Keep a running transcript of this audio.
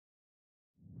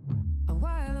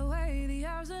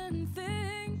and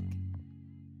think,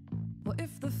 what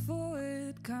if the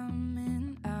forward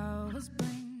coming hours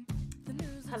bring the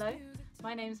news? Hello,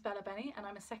 my name's Bella Beney and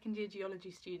I'm a second year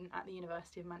geology student at the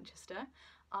University of Manchester.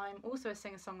 I'm also a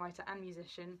singer-songwriter and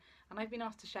musician, and I've been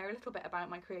asked to share a little bit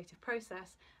about my creative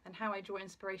process and how I draw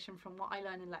inspiration from what I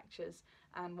learn in lectures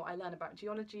and what I learn about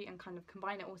geology and kind of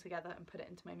combine it all together and put it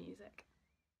into my music.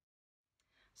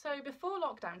 So before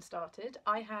lockdown started,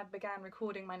 I had began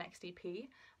recording my next EP.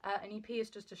 An EP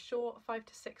is just a short 5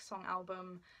 to 6 song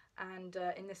album, and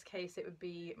in this case it would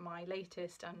be my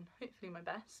latest and hopefully my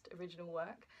best original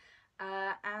work.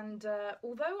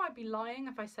 Although I'd be lying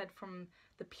if I said from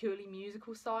the purely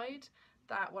musical side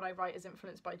that what I write is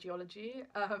influenced by geology,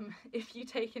 if you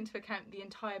take into account the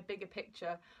entire bigger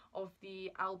picture of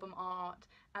the album art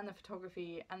and the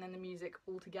photography and then the music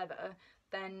all together,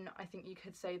 then I think you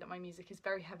could say that my music is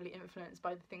very heavily influenced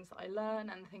by the things that I learn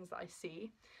and the things that I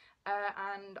see.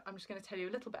 And I'm just going to tell you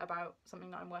a little bit about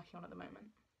something that I'm working on at the moment.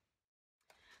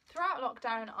 Throughout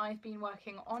lockdown, I've been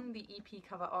working on the EP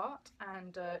cover art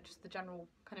and just the general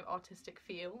kind of artistic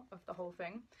feel of the whole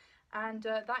thing. And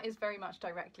that is very much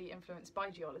directly influenced by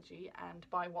geology and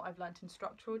by what I've learnt in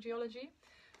structural geology.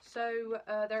 So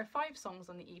there are 5 songs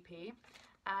on the EP,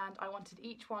 and I wanted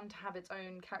each one to have its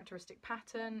own characteristic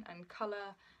pattern and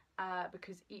colour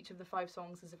because each of the 5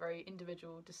 songs is a very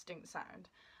individual, distinct sound.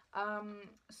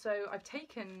 So I've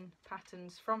taken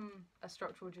patterns from a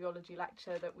structural geology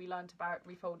lecture that we learnt about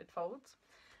refolded folds,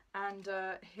 and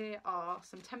here are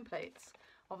some templates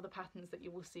of the patterns that you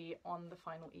will see on the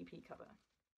final EP cover.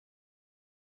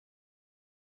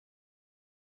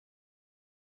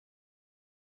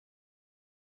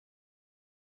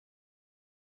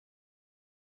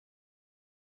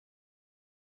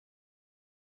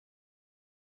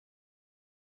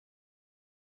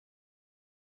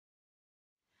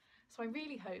 So I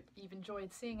really hope you've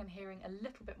enjoyed seeing and hearing a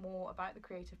little bit more about the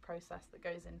creative process that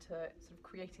goes into sort of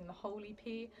creating the whole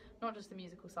EP, not just the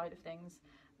musical side of things.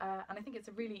 And I think it's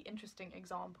a really interesting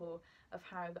example of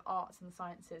how the arts and the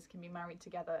sciences can be married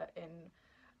together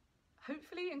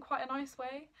hopefully in quite a nice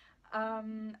way.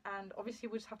 And obviously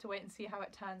we'll just have to wait and see how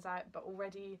it turns out, but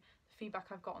already the feedback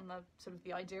I've got on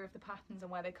the idea of the patterns and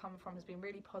where they come from has been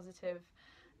really positive,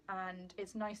 and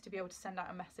it's nice to be able to send out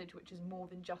a message which is more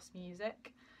than just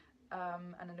music.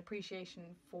 And an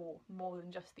appreciation for more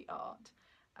than just the art.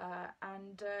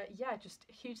 Yeah, just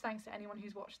huge thanks to anyone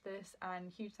who's watched this, and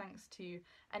huge thanks to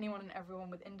anyone and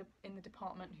everyone in the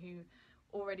department who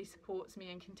already supports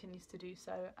me and continues to do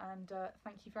so. And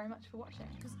thank you very much for watching.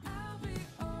 'Cause I'll be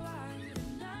alright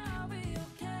and I'll be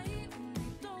okay.